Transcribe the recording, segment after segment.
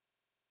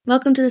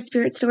Welcome to the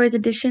Spirit Stories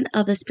edition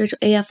of the Spiritual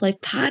AF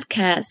Life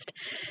podcast.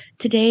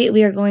 Today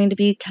we are going to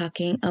be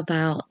talking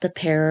about the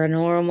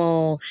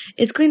paranormal.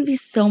 It's going to be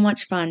so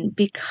much fun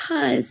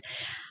because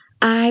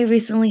I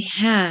recently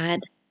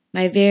had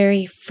my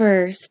very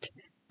first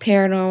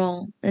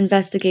paranormal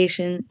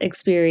investigation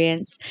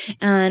experience,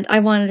 and I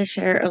wanted to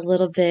share a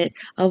little bit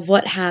of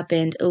what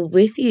happened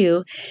with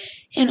you.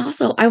 And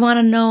also, I want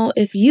to know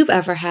if you've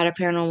ever had a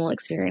paranormal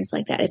experience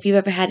like that. If you've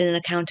ever had an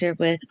encounter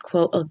with,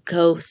 quote, a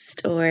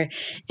ghost or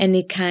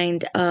any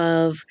kind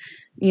of,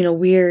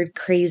 weird,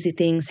 crazy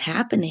things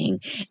happening.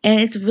 And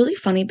it's really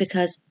funny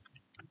because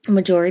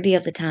majority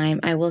of the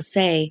time, I will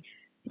say,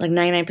 like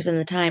 99% of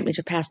the time, it's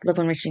your past loved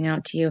one reaching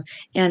out to you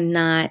and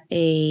not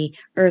a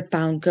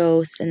earthbound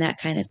ghost and that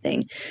kind of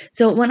thing.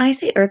 So when I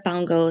say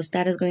earthbound ghost,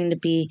 that is going to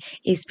be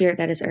a spirit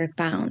that is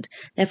earthbound.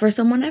 That for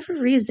some whatever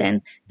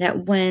reason,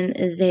 that when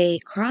they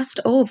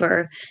crossed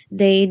over,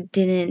 they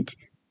didn't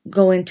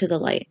go into the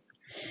light.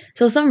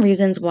 So some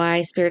reasons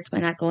why spirits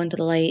might not go into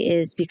the light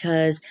is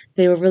because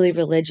they were really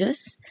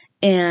religious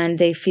and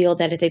they feel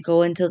that if they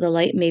go into the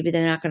light, maybe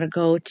they're not going to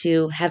go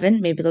to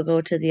heaven. Maybe they'll go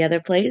to the other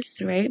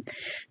place, right?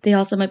 They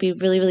also might be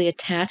really, really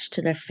attached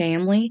to their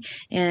family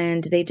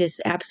and they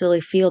just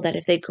absolutely feel that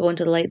if they go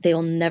into the light, they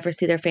will never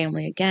see their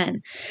family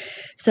again.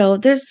 So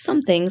there's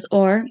some things,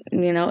 or,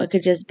 it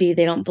could just be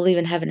they don't believe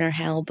in heaven or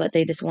hell, but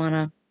they just want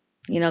to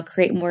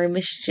create more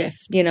mischief.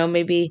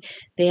 Maybe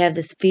they have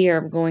this fear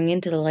of going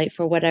into the light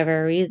for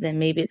whatever reason.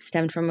 Maybe it's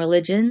stemmed from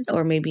religion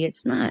or maybe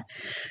it's not.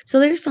 So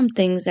there's some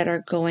things that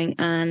are going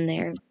on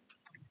there.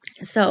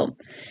 So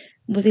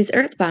with these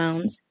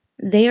earthbounds,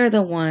 they are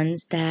the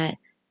ones that,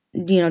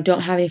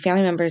 don't have any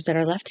family members that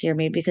are left here,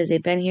 maybe because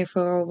they've been here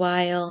for a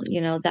while,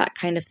 that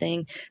kind of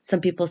thing.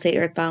 Some people say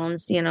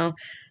earthbounds,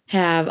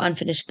 have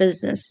unfinished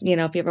business,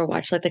 if you ever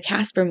watched like the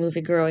Casper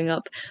movie growing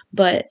up,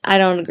 but I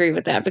don't agree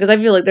with that because I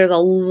feel like there's a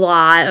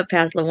lot of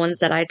past loved ones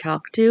that I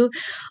talk to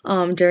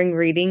during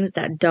readings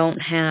that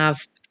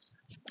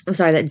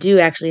that do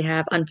actually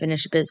have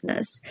unfinished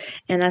business.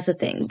 And that's the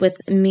thing.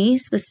 With me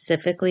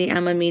specifically,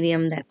 I'm a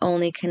medium that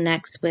only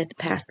connects with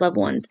past loved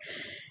ones.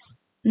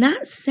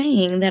 Not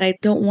saying that I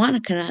don't want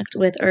to connect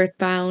with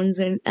earthbounds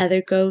and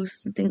other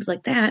ghosts and things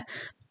like that,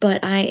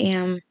 but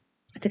I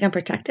think I'm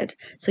protected.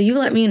 So you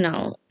let me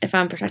know if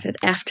I'm protected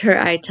after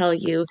I tell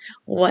you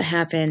what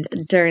happened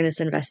during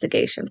this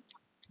investigation.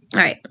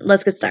 All right,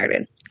 let's get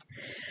started.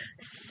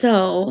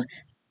 So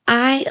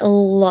I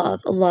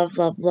love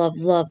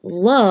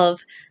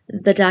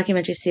the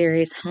documentary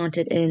series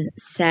Haunted in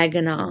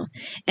Saginaw.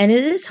 And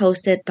it is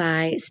hosted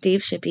by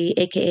Steve Shippey,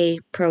 aka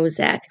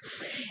Prozac.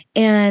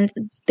 And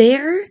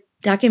their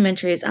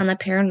documentaries on the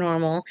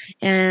paranormal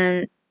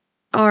and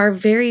are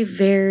very,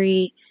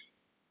 very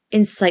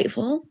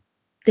insightful.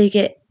 They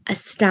get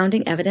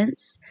astounding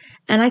evidence.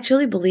 And I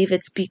truly believe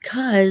it's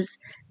because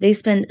they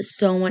spend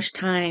so much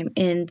time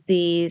in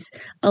these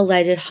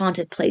alleged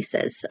haunted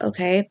places,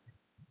 okay?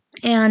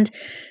 And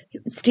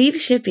Steve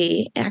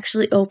Shippey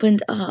actually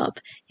opened up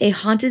a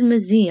haunted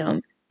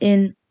museum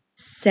in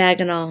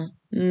Saginaw,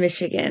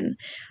 Michigan.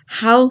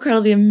 How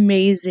incredibly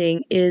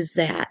amazing is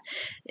that?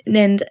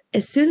 And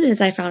as soon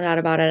as I found out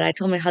about it, I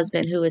told my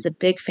husband, who is a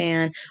big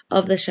fan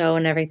of the show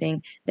and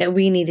everything, that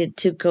we needed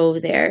to go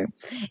there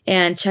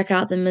and check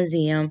out the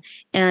museum.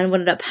 And what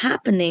ended up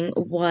happening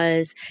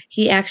was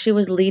he actually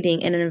was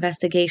leading an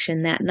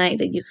investigation that night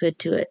that you could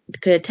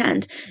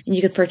attend and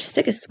you could purchase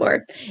tickets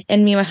for.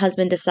 And me and my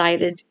husband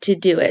decided to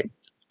do it.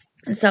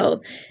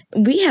 So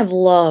we have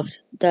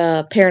loved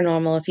the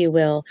paranormal, if you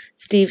will.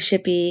 Steve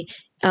Shippey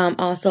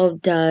also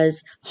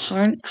does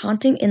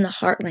Haunting in the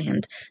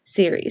Heartland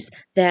series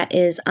that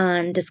is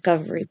on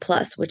Discovery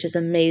Plus, which is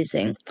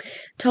amazing.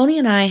 Tony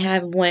and I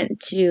have went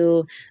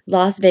to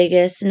Las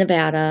Vegas,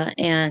 Nevada,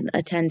 and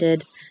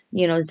attended,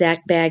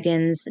 Zach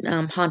Bagans'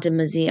 Haunted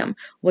Museum,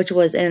 which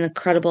was an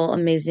incredible,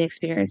 amazing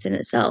experience in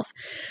itself.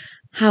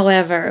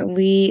 However,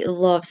 we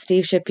love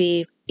Steve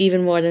Shippey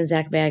even more than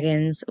Zach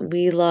Bagans.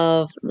 We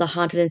love the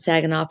Haunted in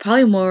Saginaw,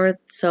 probably more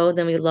so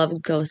than we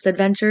love Ghost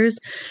Adventures,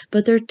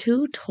 but they're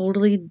two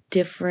totally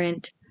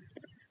different,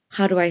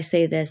 how do I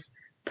say this,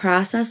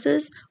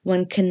 processes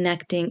when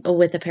connecting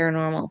with the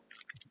paranormal.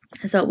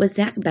 So with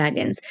Zach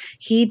Bagans,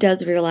 he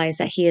does realize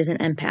that he is an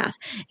empath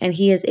and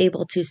he is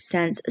able to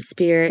sense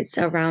spirits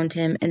around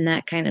him and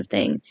that kind of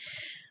thing.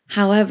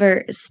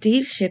 However,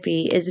 Steve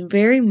Shippey is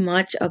very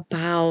much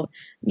about,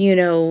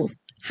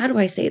 how do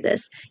I say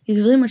this? He's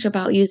really much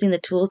about using the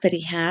tools that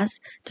he has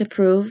to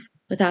prove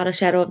without a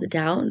shadow of the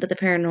doubt that the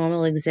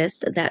paranormal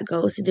exists, that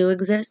ghosts do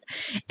exist.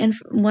 And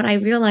what I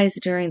realized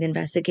during the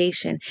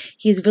investigation,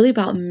 he's really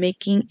about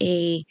making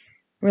a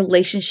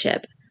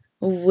relationship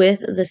with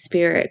the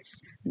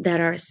spirits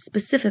that are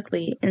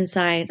specifically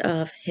inside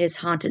of his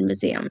haunted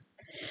museum.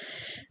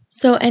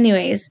 So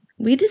anyways,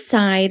 we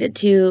decide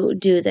to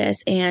do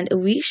this and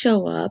we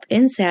show up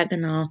in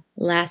Saginaw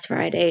last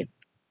Friday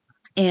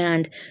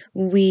and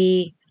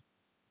we,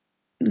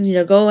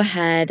 go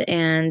ahead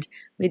and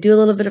we do a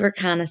little bit of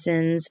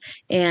reconnaissance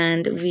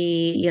and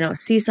we,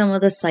 see some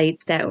of the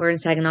sites that were in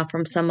Saginaw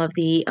from some of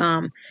the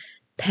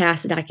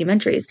past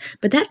documentaries.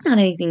 But that's not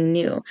anything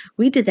new.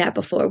 We did that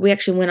before. We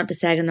actually went up to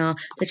Saginaw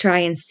to try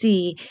and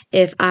see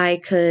if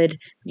I could,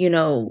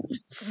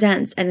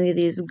 sense any of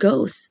these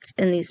ghosts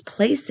in these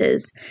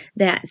places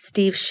that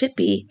Steve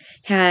Shippey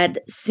had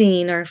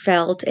seen or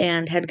felt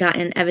and had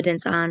gotten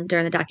evidence on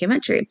during the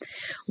documentary.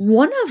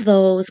 One of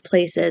those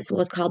places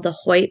was called the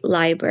Hoyt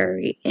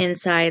Library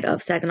inside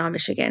of Saginaw,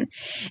 Michigan.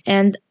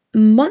 And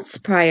months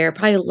prior,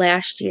 probably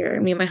last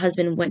year, me and my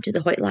husband went to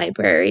the Hoyt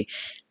Library,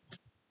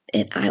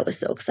 and I was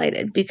so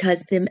excited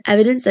because the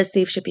evidence that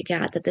Steve Shippey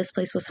got that this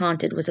place was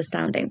haunted was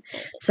astounding.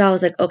 So I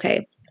was like,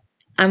 okay,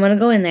 I'm going to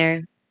go in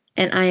there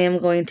and I am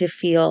going to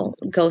feel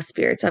ghost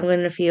spirits. I'm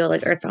going to feel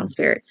like earthbound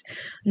spirits.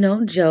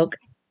 No joke.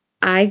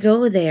 I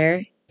go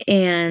there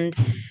and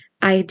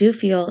I do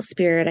feel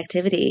spirit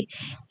activity.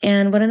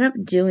 And what I ended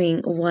up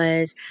doing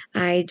was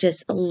I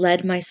just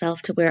led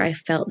myself to where I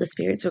felt the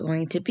spirits were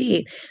going to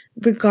be,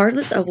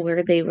 regardless of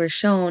where they were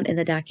shown in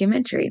the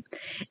documentary.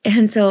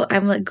 And so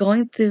I'm like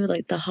going through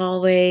like the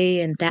hallway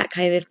and that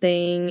kind of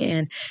thing.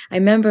 And I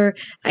remember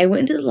I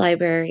went into the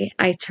library,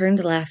 I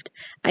turned left,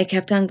 I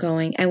kept on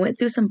going, I went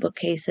through some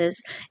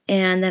bookcases,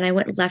 and then I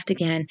went left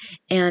again,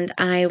 and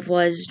I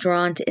was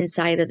drawn to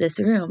inside of this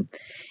room.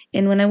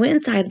 And when I went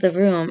inside the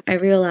room, I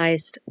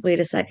realized, wait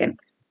a second,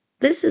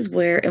 this is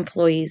where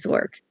employees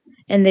work.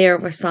 And there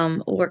were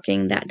some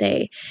working that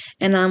day.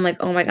 And I'm like,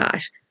 oh my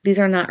gosh, these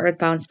are not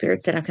earthbound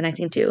spirits that I'm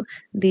connecting to.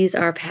 These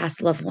are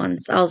past loved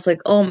ones. I was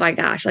like, oh my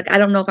gosh, like I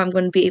don't know if I'm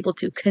going to be able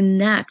to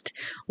connect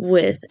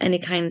with any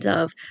kind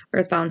of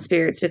earthbound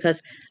spirits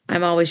because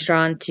I'm always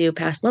drawn to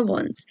past loved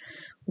ones.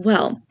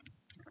 Well,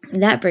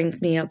 that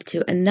brings me up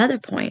to another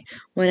point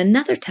when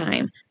another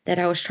time that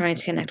I was trying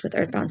to connect with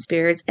earthbound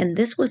spirits, and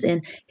this was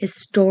in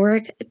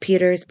historic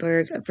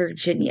Petersburg,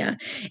 Virginia.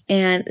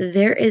 And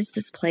there is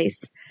this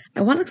place,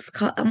 I want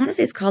to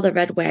say it's called the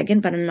Red Wagon,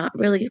 but I'm not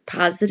really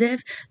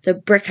positive. The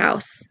Brick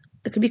House.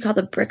 It could be called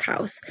the Brick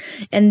House.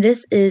 And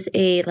this is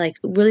a like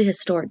really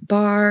historic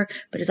bar,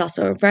 but it's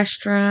also a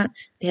restaurant.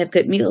 They have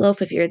good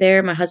meatloaf if you're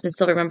there. My husband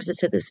still remembers it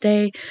to this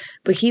day.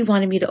 But he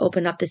wanted me to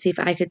open up to see if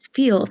I could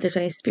feel if there's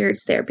any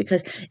spirits there.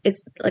 Because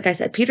it's, like I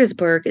said,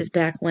 Petersburg is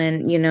back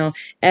when,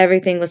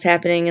 everything was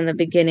happening in the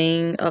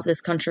beginning of this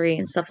country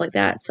and stuff like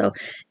that. So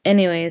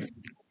anyways,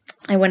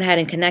 I went ahead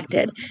and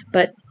connected,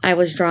 but I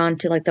was drawn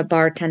to like the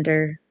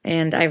bartender,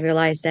 and I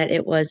realized that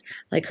it was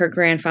like her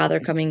grandfather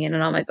coming in,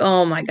 and I'm like,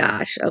 oh my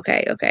gosh,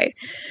 okay.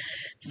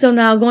 So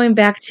now going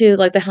back to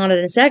like the Haunted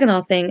in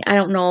Saginaw thing, I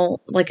don't know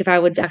like if I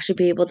would actually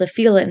be able to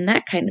feel it and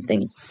that kind of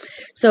thing.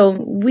 So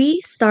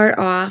we start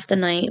off the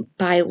night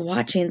by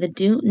watching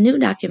the new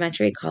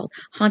documentary called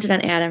Haunted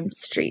on Adams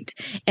Street,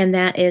 and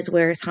that is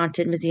where his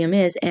haunted museum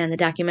is, and the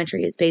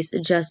documentary is based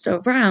just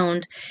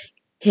around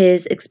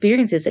his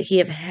experiences that he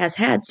has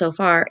had so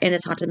far in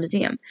his haunted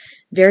museum.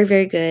 Very,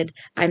 very good.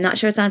 I'm not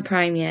sure it's on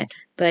Prime yet,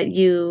 but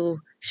you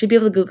should be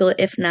able to Google it.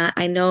 If not,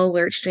 I know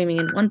where it's streaming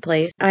in one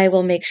place. I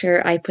will make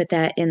sure I put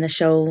that in the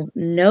show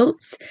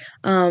notes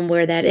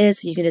where that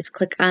is. So you can just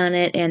click on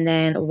it and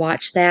then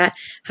watch that.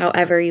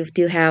 However, you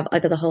do have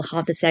like the whole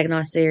Haunted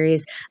Saginaw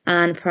series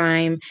on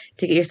Prime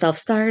to get yourself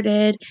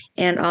started,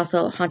 and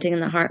also Haunting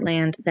in the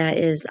Heartland that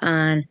is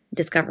on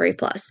Discovery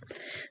Plus.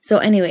 So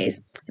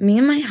anyways, me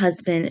and my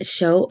husband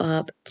show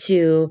up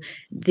to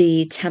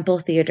the Temple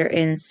Theater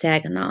in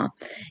Saginaw.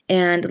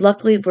 And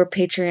luckily, we're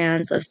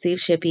Patreons of Steve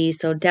Shippey.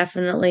 So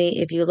definitely,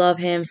 if you love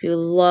him, if you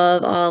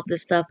love all of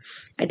this stuff,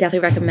 I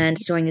definitely recommend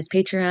joining his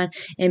Patreon.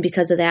 And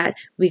because of that,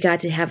 we got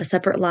to have a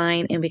separate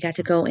line and we got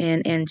to go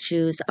in and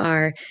choose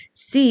our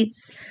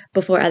seats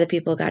before other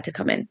people got to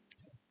come in.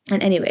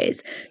 And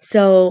anyways,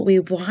 so we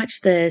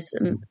watched this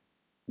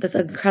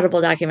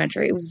incredible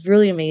documentary,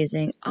 really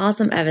amazing,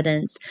 awesome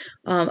evidence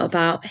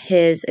about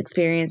his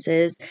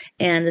experiences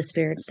and the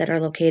spirits that are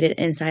located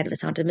inside of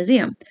his haunted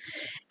museum.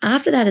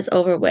 After that is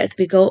over with,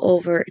 we go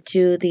over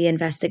to the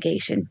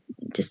investigation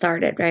to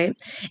start it, right?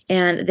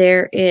 And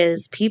there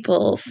is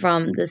people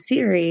from the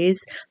series,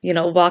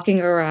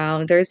 walking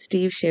around. There's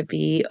Steve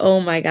Shippey.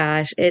 Oh my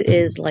gosh, it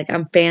is like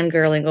I'm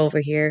fangirling over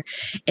here,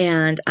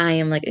 and I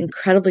am like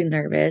incredibly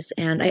nervous.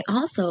 And I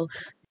also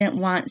didn't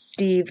want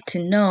Steve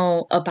to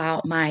know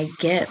about my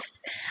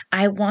gifts.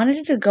 I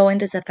wanted to go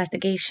into this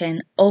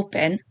investigation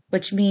open,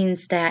 which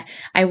means that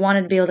I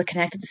wanted to be able to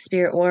connect to the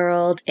spirit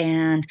world,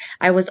 and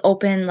I was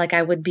open like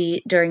I would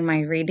be during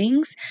my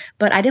readings,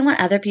 but I didn't want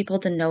other people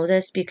to know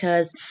this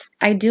because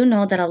I do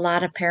know that a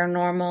lot of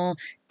paranormal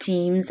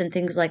teams and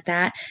things like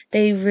that,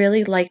 they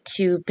really like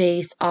to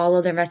base all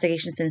of their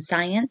investigations in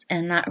science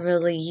and not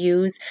really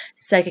use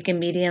psychic and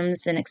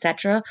mediums and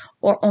etc.,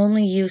 or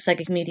only use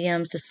psychic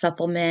mediums to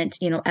supplement,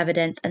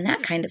 evidence and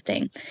that kind of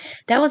thing.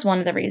 That was one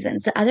of the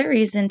reasons. The other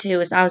reason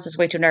too is I was just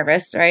way too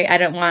nervous, right? I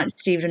didn't want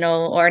Steve to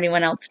know or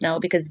anyone else to know,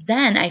 because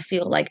then I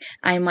feel like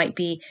I might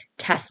be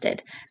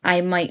tested.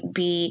 I might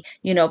be,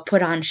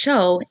 put on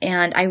show,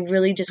 and I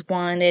really just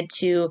wanted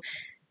to,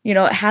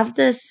 have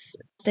this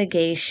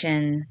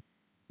investigation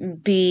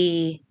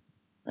be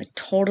like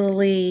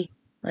totally,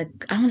 like,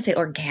 I don't want to say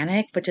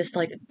organic, but just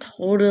like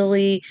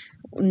totally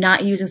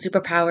not using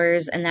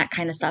superpowers and that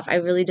kind of stuff. I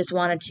really just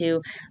wanted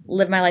to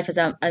live my life as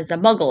a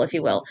muggle, if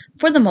you will,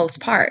 for the most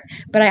part.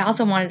 But I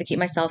also wanted to keep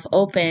myself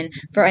open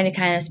for any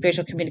kind of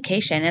spiritual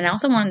communication. And I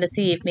also wanted to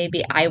see if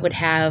maybe I would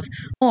have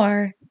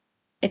more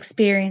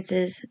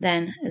experiences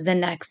than the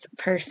next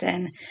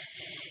person.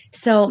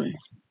 So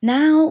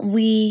now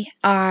we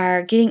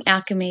are getting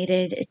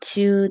acclimated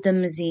to the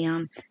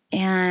museum,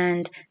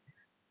 and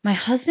my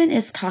husband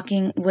is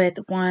talking with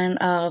one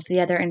of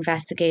the other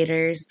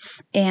investigators,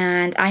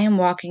 and I am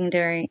walking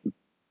during,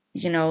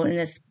 in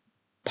this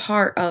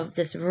part of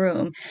this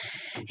room,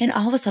 and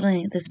all of a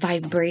sudden this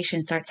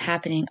vibration starts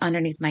happening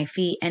underneath my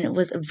feet, and it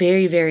was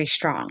very, very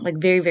strong, like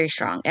very, very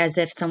strong, as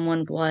if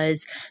someone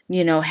was,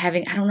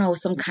 having, I don't know,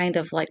 some kind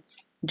of like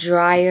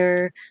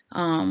dryer,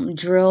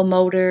 drill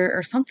motor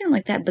or something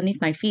like that beneath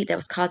my feet that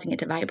was causing it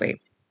to vibrate.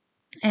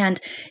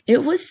 And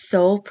it was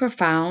so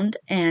profound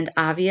and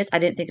obvious. I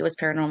didn't think it was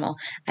paranormal.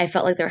 I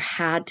felt like there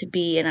had to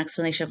be an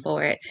explanation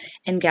for it.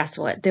 And guess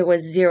what? There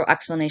was zero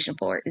explanation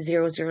for it.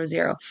 Zero, zero,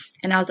 zero.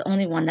 And I was the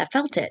only one that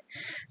felt it.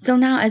 So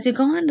now as we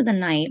go into the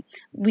night,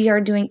 we are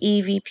doing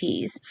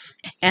EVPs.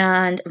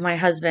 And my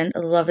husband,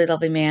 a lovely,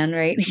 lovely man,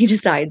 right? He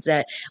decides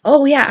that,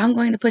 oh yeah, I'm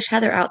going to push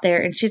Heather out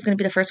there and she's going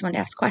to be the first one to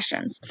ask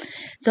questions.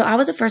 So I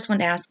was the first one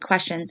to ask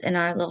questions in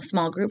our little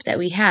small group that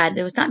we had.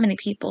 There was not many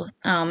people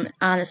on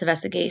this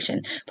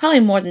investigation. Probably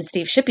more than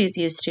Steve Shippey's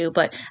used to,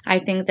 but I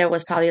think there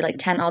was probably like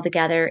 10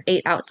 altogether,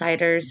 8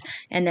 outsiders,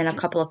 and then a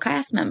couple of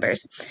cast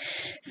members.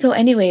 So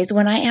anyways,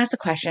 when I asked the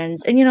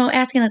questions, and,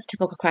 asking like the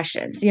typical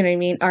questions, you know what I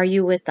mean? Are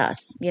you with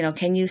us?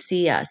 Can you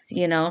see us?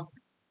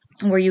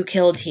 Were you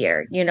killed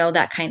here?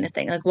 That kind of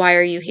thing. Like, why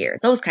are you here?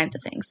 Those kinds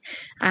of things.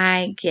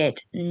 I get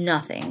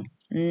nothing.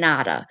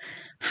 Nada.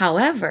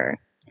 However,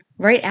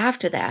 right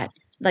after that,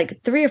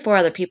 like 3 or 4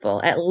 other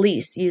people at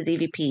least use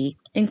EVP,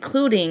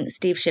 including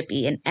Steve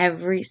Shippey, and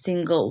every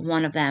single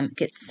one of them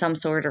gets some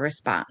sort of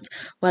response.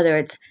 Whether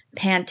it's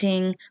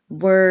panting,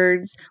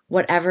 words,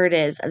 whatever it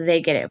is,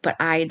 they get it, but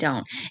I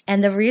don't.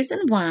 And the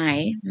reason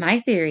why, my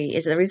theory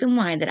is the reason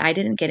why that I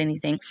didn't get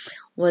anything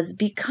was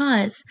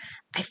because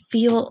I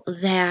feel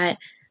that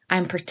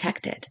I'm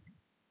protected.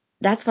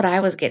 That's what I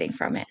was getting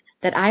from it.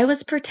 That I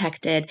was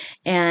protected,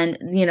 and,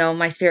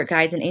 my spirit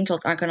guides and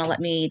angels aren't going to let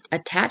me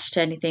attach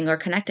to anything or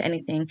connect to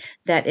anything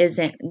that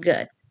isn't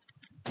good.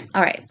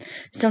 All right.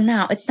 So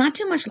now it's not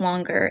too much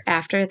longer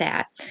after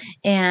that.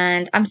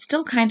 And I'm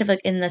still kind of like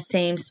in the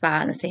same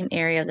spot, in the same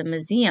area of the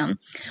museum,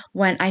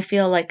 when I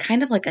feel like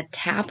kind of like a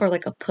tap or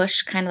like a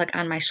push kind of like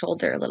on my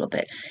shoulder a little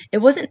bit. It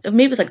wasn't,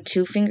 maybe it was like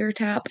 2-finger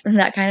tap and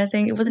that kind of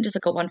thing. It wasn't just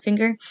like a 1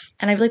 finger.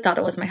 And I really thought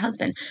it was my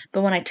husband.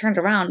 But when I turned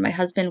around, my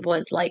husband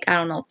was like, I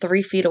don't know,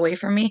 3 feet away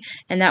from me.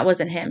 And that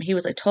wasn't him. He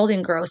was like totally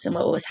engrossed in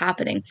what was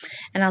happening.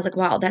 And I was like,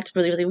 wow, that's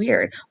really, really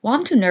weird. Well,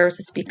 I'm too nervous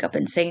to speak up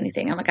and say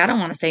anything. I'm like, I don't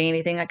want to say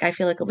anything. Like, I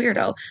feel like a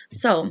weirdo.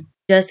 So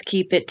just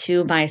keep it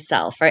to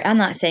myself, right? I'm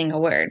not saying a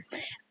word.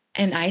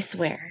 And I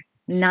swear,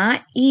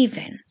 not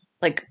even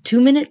like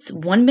 2 minutes,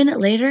 1 minute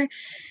later,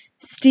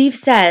 Steve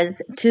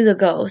says to the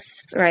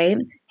ghosts, right?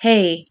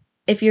 Hey,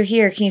 if you're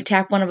here, can you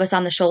tap one of us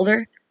on the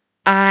shoulder?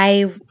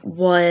 I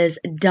was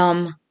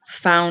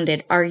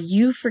dumbfounded. Are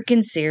you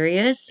freaking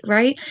serious?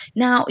 Right?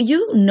 Now,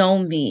 you know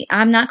me.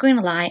 I'm not going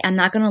to lie. I'm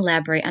not going to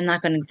elaborate. I'm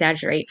not going to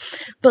exaggerate.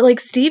 But like,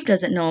 Steve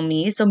doesn't know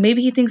me. So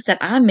maybe he thinks that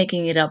I'm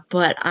making it up,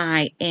 but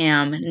I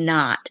am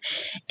not.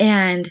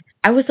 And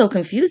I was so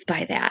confused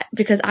by that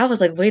because I was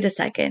like, wait a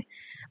second.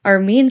 Are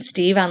me and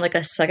Steve on like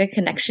a psychic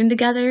connection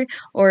together?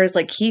 Or is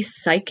like he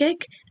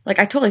psychic? Like,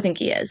 I totally think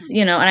he is,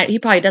 and he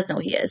probably does know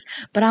he is.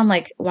 But I'm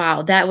like,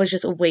 wow, that was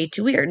just way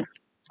too weird.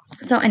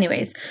 So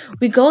anyways,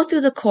 we go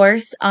through the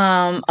course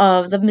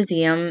of the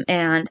museum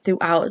and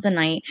throughout the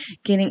night,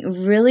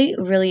 getting really,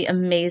 really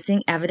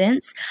amazing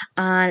evidence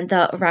on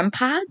the REM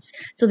pods.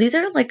 So these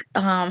are like,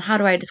 how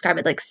do I describe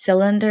it? Like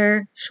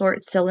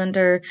short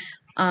cylinder,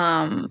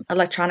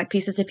 electronic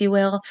pieces, if you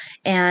will,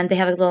 and they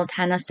have a little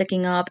antenna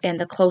sticking up, and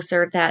the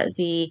closer that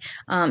the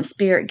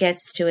spirit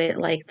gets to it,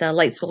 like the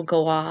lights will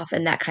go off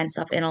and that kind of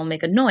stuff, and it'll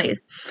make a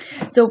noise.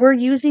 So we're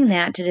using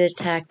that to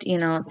detect,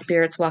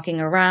 spirits walking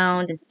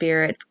around and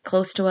spirits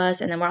close to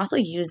us, and then we're also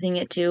using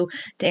it to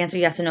answer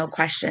yes or no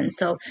questions.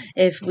 So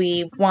if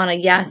we want a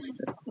yes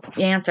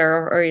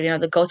answer, or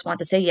the ghost wants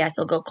to say yes,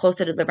 it'll go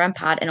closer to the REM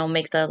pod and it'll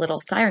make the little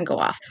siren go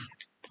off.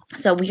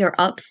 So we are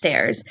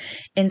upstairs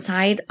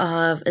inside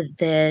of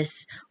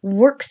this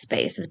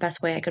workspace, is the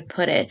best way I could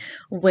put it,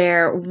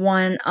 where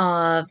one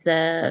of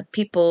the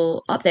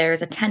people up there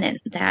is a tenant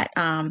that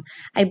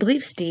I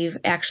believe Steve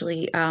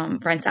actually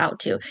rents out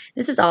to.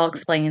 This is all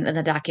explained in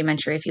the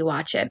documentary if you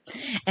watch it.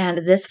 And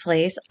this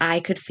place, I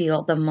could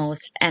feel the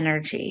most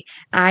energy.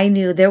 I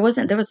knew there was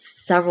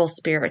several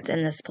spirits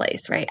in this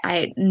place, right?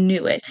 I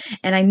knew it.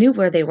 And I knew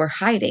where they were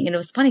hiding. And it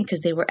was funny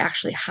because they were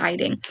actually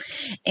hiding.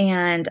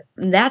 And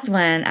that's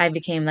when I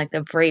became like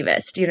the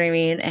bravest, you know what I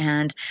mean?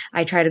 And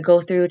I try to go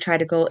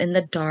in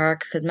the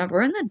dark, because remember,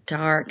 we're in the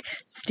dark.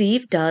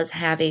 Steve does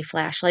have a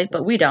flashlight,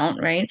 but we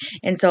don't, right?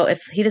 And so if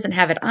he doesn't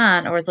have it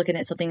on or is looking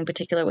at something in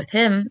particular with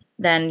him,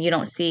 then you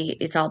don't see,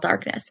 it's all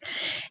darkness.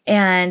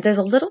 And there's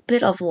a little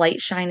bit of light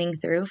shining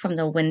through from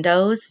the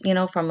windows,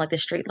 from like the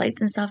street lights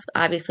and stuff.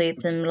 Obviously,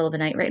 it's in the middle of the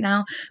night right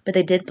now, but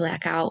they did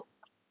black out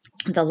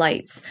the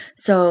lights.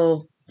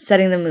 So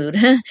setting the mood.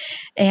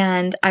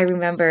 And I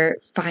remember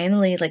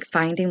finally like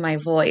finding my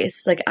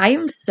voice. Like, I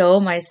am so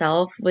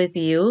myself with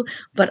you,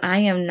 but I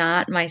am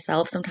not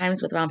myself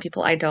sometimes with around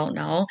people I don't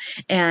know.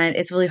 And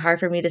it's really hard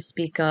for me to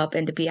speak up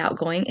and to be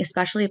outgoing,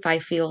 especially if I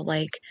feel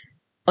like,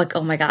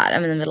 oh my God,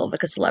 I'm in the middle of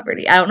like a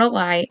celebrity. I don't know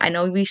why. I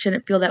know we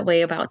shouldn't feel that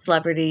way about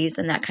celebrities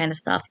and that kind of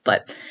stuff,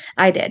 but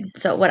I did.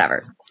 So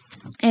whatever.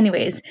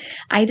 Anyways,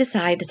 I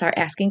decide to start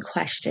asking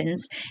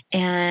questions,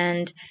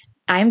 and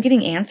I'm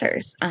getting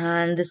answers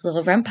on this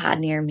little REM pod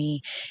near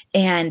me.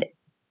 And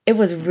it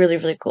was really,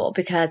 really cool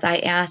because I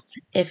asked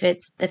if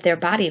their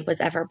body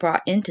was ever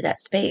brought into that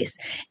space.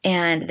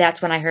 And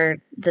that's when I heard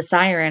the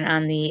siren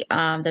on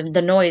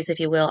the noise, if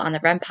you will, on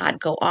the REM pod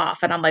go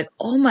off. And I'm like,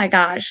 oh my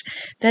gosh,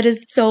 that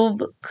is so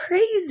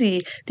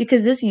crazy,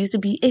 because this used to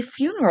be a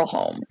funeral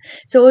home.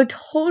 So it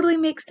totally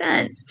makes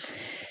sense.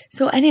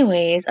 So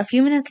anyways, a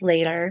few minutes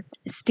later,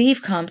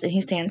 Steve comes and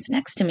he stands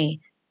next to me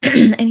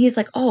and he's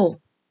like,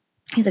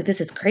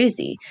 this is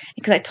crazy.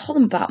 Because I told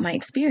him about my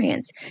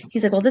experience.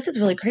 He's like, well, this is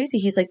really crazy.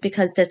 He's like,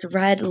 because this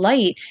red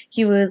light,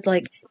 he was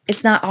like,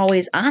 it's not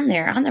always on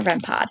there on the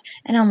REM pod.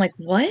 And I'm like,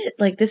 what?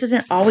 Like, this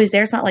isn't always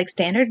there. It's not like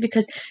standard,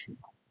 because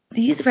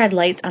these red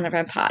lights on the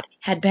REM pod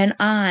had been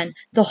on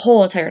the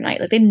whole entire night.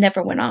 Like, they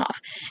never went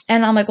off.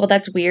 And I'm like, well,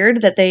 that's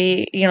weird that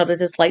that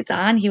this light's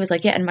on. He was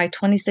like, yeah, in my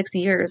 26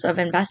 years of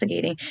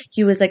investigating,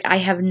 he was like, I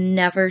have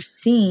never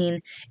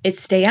seen it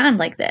stay on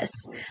like this.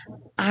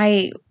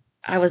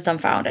 I was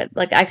dumbfounded.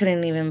 Like, I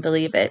couldn't even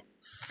believe it.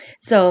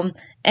 So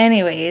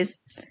anyways,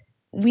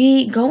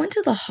 we go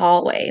into the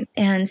hallway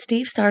and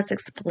Steve starts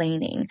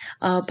explaining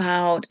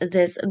about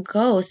this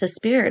ghost, a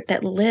spirit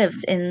that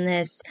lives in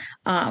this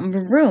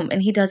room,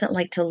 and he doesn't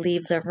like to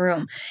leave the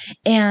room.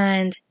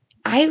 And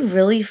I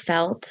really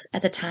felt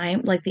at the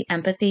time like the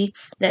empathy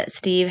that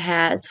Steve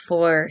has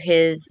for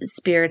his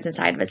spirits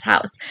inside of his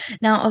house.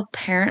 Now,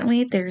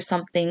 apparently, there's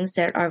some things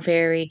that are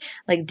very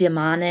like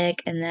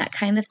demonic and that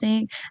kind of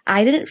thing.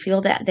 I didn't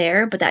feel that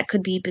there, but that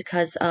could be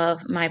because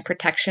of my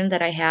protection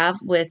that I have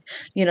with,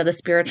 the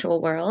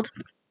spiritual world.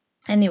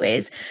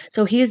 Anyways,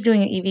 so he's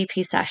doing an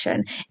EVP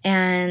session,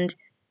 and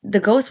the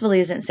ghost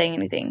really isn't saying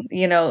anything.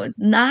 I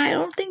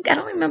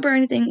don't remember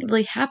anything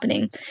really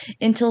happening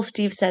until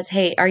Steve says,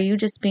 hey, are you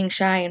just being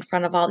shy in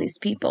front of all these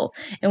people?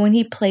 And when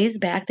he plays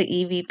back the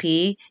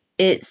EVP,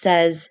 it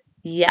says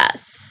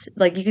yes.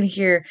 Like, you can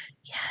hear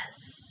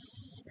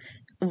yes.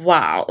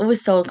 Wow, it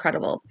was so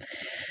incredible.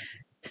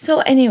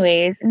 So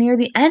anyways, near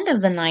the end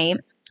of the night,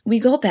 we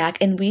go back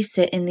and we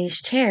sit in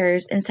these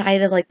chairs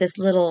inside of like this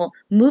little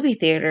movie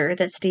theater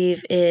that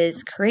Steve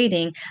is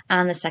creating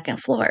on the second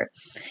floor.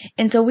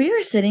 And so we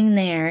were sitting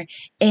there,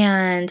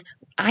 and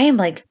I am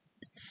like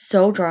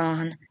so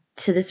drawn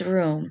to this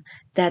room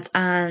that's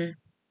on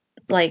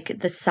like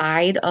the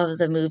side of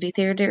the movie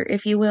theater,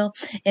 if you will.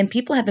 And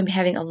people have been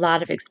having a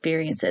lot of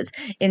experiences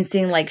in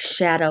seeing like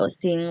shadows,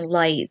 seeing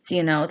lights,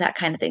 that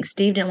kind of thing.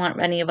 Steve didn't want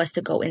any of us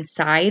to go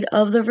inside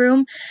of the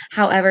room.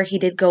 However, he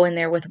did go in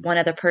there with one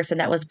other person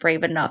that was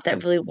brave enough,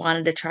 that really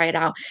wanted to try it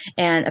out.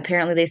 And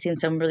apparently they've seen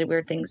some really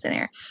weird things in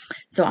there.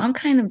 So I'm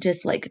kind of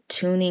just like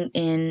tuning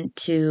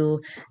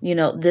into,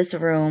 this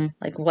room,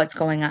 like what's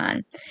going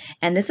on.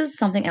 And this is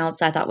something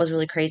else I thought was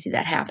really crazy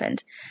that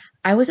happened.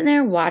 I was in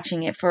there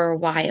watching it for a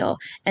while,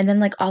 and then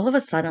like all of a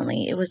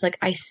suddenly it was like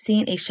I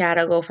seen a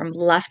shadow go from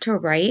left to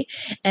right,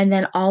 and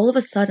then all of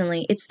a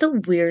suddenly, it's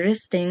the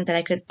weirdest thing that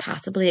I could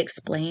possibly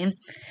explain.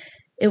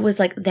 It was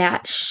like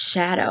that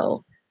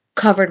shadow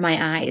covered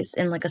my eyes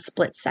in like a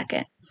split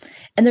second.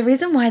 And the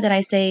reason why that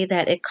I say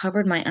that it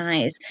covered my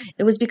eyes,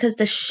 it was because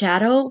the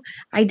shadow,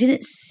 I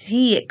didn't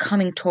see it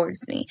coming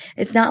towards me.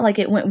 It's not like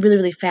it went really,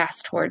 really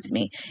fast towards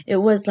me. It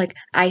was like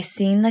I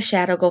seen the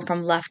shadow go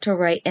from left to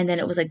right, and then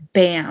it was like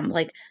bam,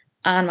 like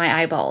on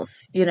my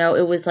eyeballs.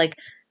 It was like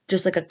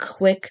just like a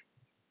quick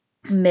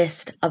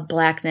mist of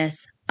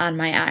blackness on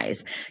my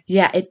eyes.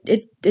 Yeah,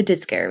 it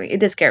did scare me.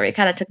 It did scare me. It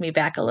kind of took me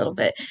back a little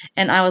bit.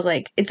 And I was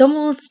like, it's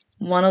almost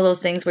one of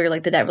those things where you're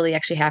like, did that really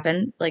actually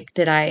happen? Like,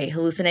 did I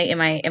hallucinate?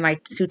 Am I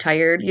too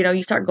tired?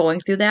 You start going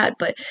through that,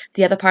 but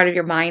the other part of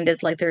your mind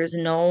is like, there's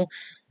no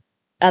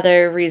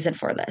other reason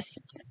for this.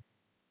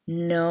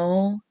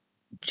 No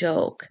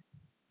joke.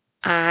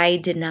 I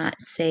did not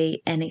say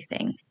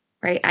anything,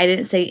 right? I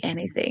didn't say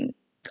anything.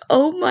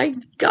 Oh my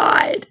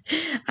God.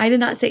 I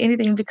did not say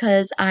anything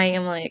because I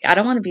am like, I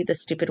don't want to be the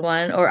stupid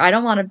one, or I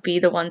don't want to be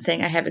the one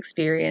saying I have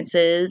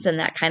experiences and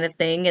that kind of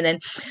thing. And then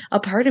a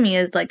part of me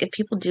is like, if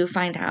people do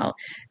find out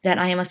that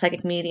I am a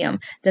psychic medium,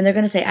 then they're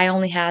going to say I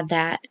only had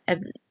that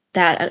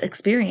that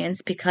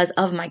experience because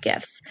of my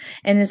gifts.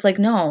 And it's like,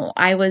 no,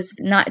 I was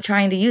not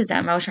trying to use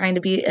them. I was trying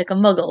to be like a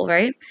muggle,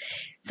 right?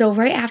 So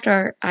right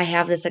after I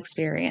have this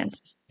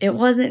experience, it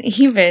wasn't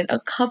even a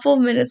couple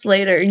minutes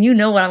later, and you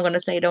know what I'm going to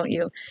say, don't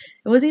you?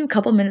 It wasn't even a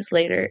couple minutes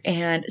later,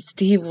 and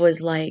Steve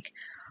was like,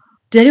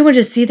 did anyone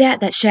just see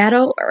that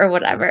shadow or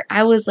whatever?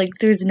 I was like,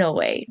 there's no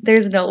way.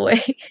 There's no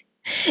way.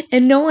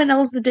 And no one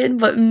else did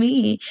but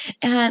me.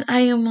 And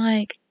I am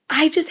like,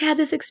 I just had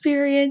this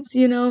experience,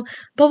 blah,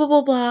 blah,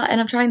 blah, blah.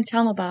 And I'm trying to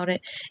tell him about it.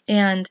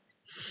 And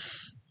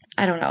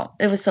I don't know.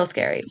 It was so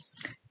scary.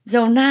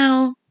 So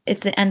now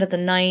it's the end of the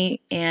night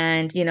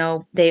and,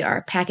 they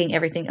are packing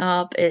everything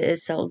up. It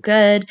is so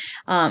good.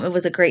 It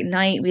was a great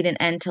night. We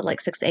didn't end till like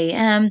 6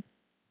 a.m.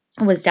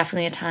 Was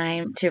definitely a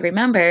time to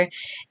remember.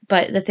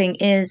 But the thing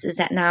is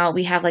that now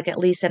we have like at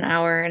least an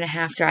hour and a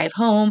half drive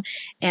home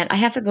and I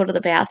have to go to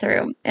the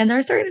bathroom and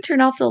they're starting to turn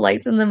off the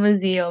lights in the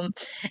museum.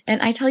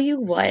 And I tell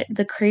you what,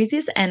 the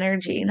craziest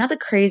energy, not the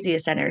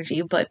craziest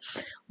energy, but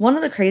one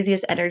of the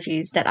craziest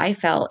energies that I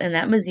felt in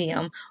that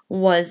museum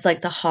was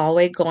like the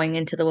hallway going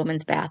into the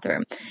women's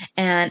bathroom.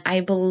 And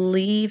I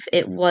believe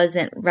it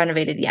wasn't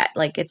renovated yet.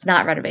 Like it's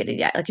not renovated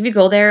yet. Like if you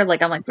go there,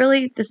 like I'm like,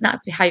 really? This is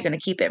not how you're going to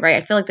keep it, right?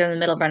 I feel like they're in the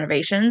middle of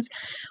renovations,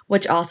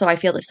 which also I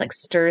feel just like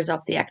stirs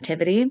up the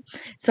activity.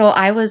 So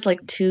I was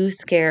like too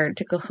scared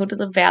to go to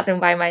the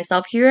bathroom by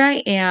myself. Here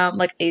I am,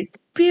 like a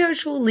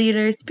spiritual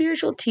leader,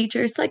 spiritual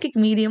teacher, psychic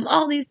medium,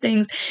 all these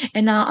things.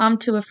 And now I'm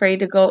too afraid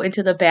to go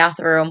into the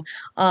bathroom.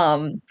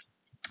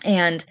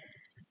 And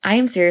I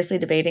am seriously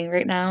debating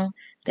right now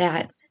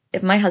that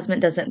if my husband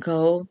doesn't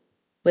go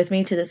with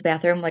me to this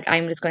bathroom, like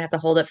I'm just going to have to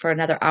hold it for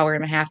another hour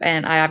and a half.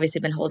 And I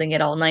obviously been holding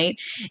it all night.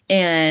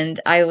 And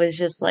I was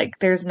just like,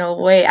 there's no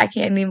way. I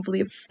can't even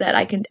believe that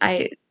I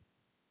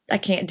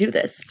can't do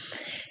this.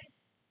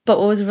 But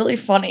what was really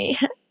funny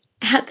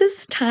at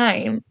this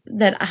time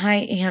that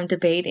I am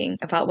debating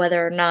about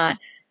whether or not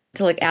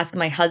to like ask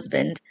my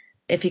husband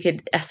if he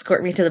could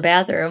escort me to the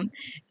bathroom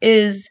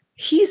is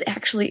he's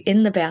actually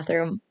in the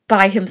bathroom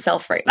by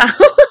himself right now.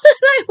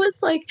 I was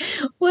like,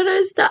 what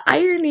is the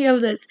irony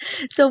of this?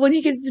 So when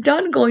he gets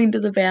done going to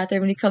the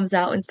bathroom and he comes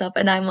out and stuff,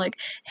 and I'm like,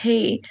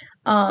 hey,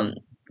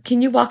 can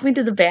you walk me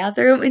to the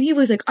bathroom? And he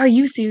was like, are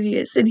you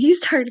serious? And he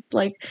starts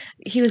like,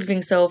 he was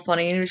being so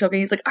funny and he was joking.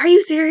 He's like, are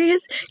you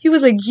serious? He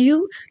was like,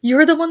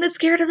 you're the one that's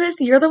scared of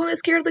this. You're the one that's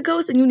scared of the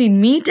ghost and you need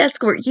me to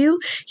escort you.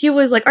 He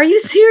was like, are you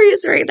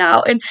serious right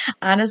now? And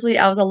honestly,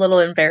 I was a little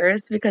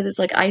embarrassed because it's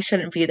like, I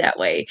shouldn't be that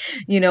way.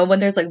 When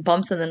there's like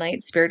bumps in the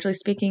night, spiritually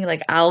speaking,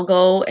 like I'll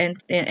go and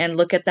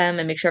look at them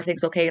and make sure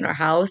everything's okay in our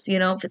house,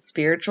 if it's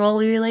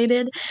spiritually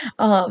related.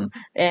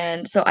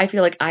 And so I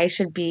feel like I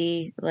should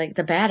be like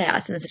the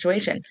badass in the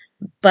situation.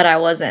 But I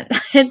wasn't.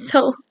 And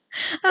so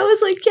I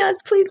was like, yes,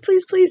 please,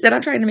 please, please. And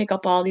I'm trying to make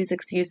up all these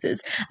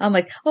excuses. I'm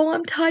like, oh,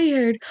 I'm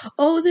tired.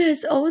 Oh,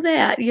 this, oh,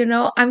 that.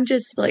 I'm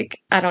just like,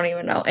 I don't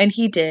even know. And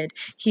he did.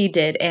 He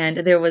did. And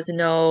there was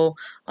no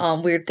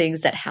weird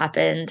things that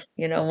happened,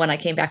 when I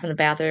came back from the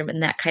bathroom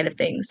and that kind of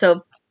thing.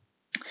 So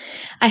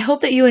I hope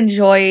that you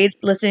enjoyed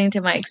listening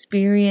to my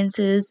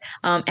experiences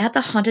at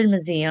the Haunted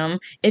Museum.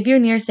 If you're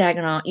near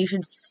Saginaw, you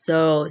should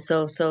so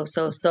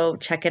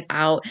check it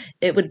out.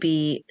 It would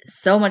be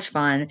so much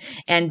fun.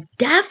 And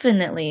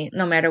definitely,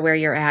 no matter where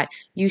you're at,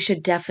 you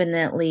should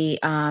definitely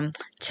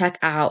check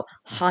out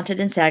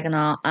Haunted in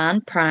Saginaw on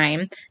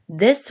Prime.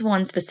 This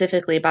one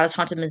specifically about this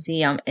haunted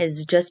museum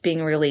is just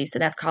being released,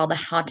 and that's called The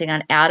Haunting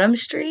on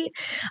Adams Street.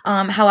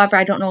 However,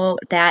 I don't know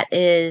if that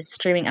is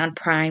streaming on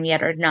Prime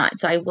yet or not.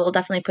 So I will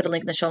definitely put a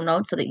link in the show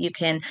notes so that you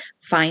can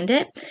find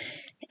it.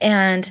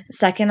 And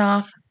second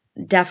off,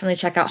 definitely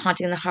check out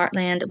Haunting in the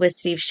Heartland with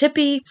Steve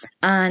Shippey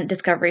on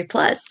Discovery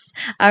Plus.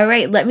 All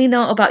right, let me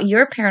know about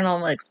your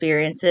paranormal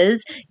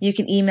experiences. You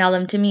can email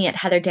them to me at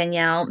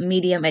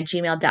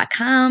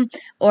heatherdaniellemedium@gmail.com,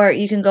 or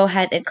you can go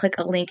ahead and click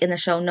a link in the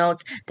show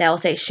notes that will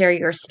say share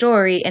your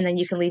story, and then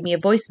you can leave me a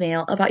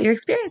voicemail about your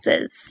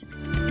experiences.